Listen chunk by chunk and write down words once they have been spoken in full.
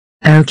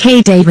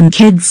Okay Dave and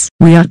kids,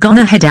 we are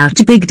gonna head out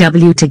to Big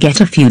W to get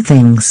a few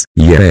things.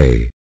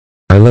 Yay!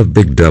 I love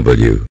Big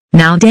W.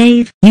 Now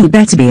Dave, you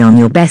better be on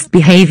your best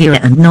behavior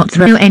and not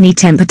throw any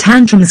temper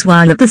tantrums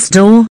while at the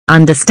store,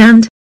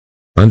 understand?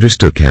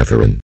 Understood,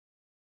 Catherine.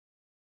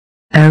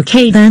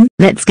 Okay then,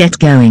 let's get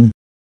going.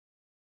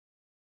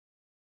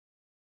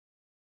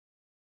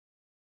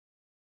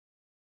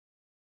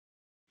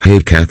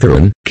 Hey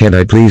Catherine, can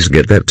I please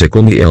get that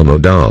Tickle Me Elmo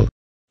doll?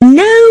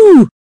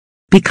 No!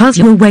 Because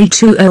you're way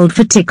too old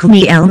for Tickle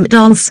Me Elmo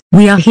dolls,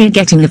 we are here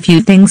getting a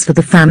few things for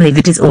the family,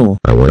 that is all.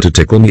 I want to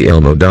Tickle Me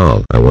Elmo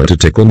doll. I want to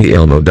Tickle Me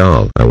Elmo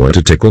doll. I want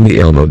to Tickle Me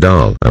Elmo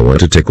doll. I want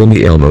to Tickle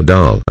Me Elmo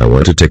doll. I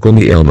want to Tickle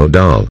Me Elmo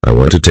doll. I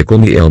want to Tickle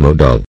Me Elmo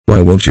doll.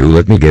 Why won't you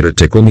let me get a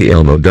Tickle Me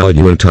Elmo doll,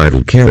 you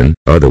entitled Karen?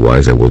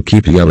 Otherwise I will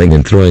keep yelling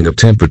and throwing a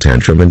temper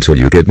tantrum until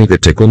you get me the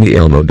Tickle Me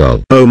Elmo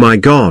doll. Oh my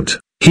god.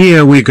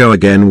 Here we go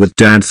again with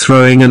Dad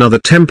throwing another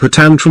temper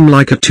tantrum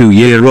like a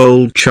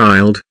 2-year-old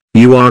child.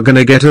 You are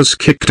gonna get us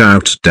kicked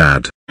out,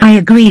 Dad. I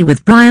agree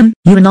with Brian,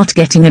 you are not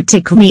getting a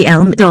Tickle Me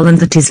Elmo doll and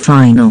that is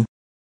final.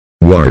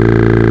 Wow.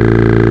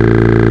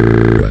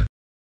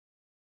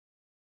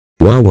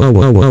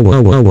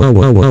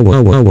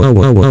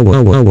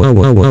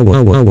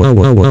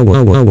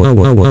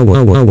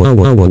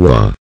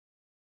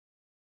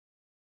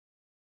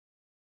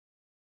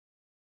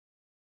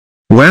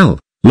 Well,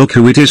 look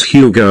who it is,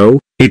 Hugo.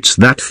 It's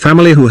that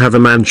family who have a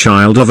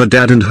man-child of a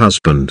dad and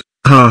husband.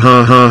 Ha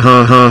ha ha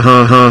ha ha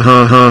ha ha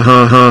ha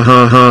ha ha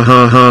ha ha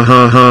ha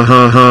ha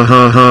ha ha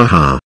ha ha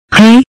ha.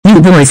 Hey,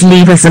 you boys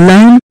leave us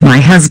alone. My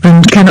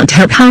husband cannot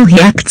help how he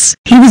acts.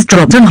 He was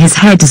dropped on his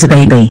head as a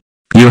baby.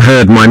 You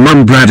heard my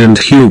mum, Brad and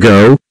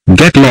Hugo.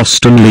 Get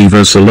lost and leave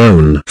us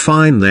alone.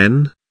 Fine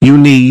then. You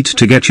need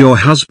to get your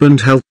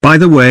husband help, by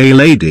the way,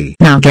 lady.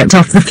 Now get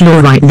off the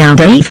floor right now,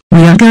 Dave.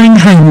 We are going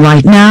home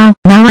right now.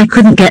 Now I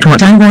couldn't get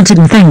what I wanted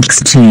and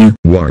thanks to you.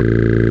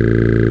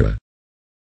 Wow.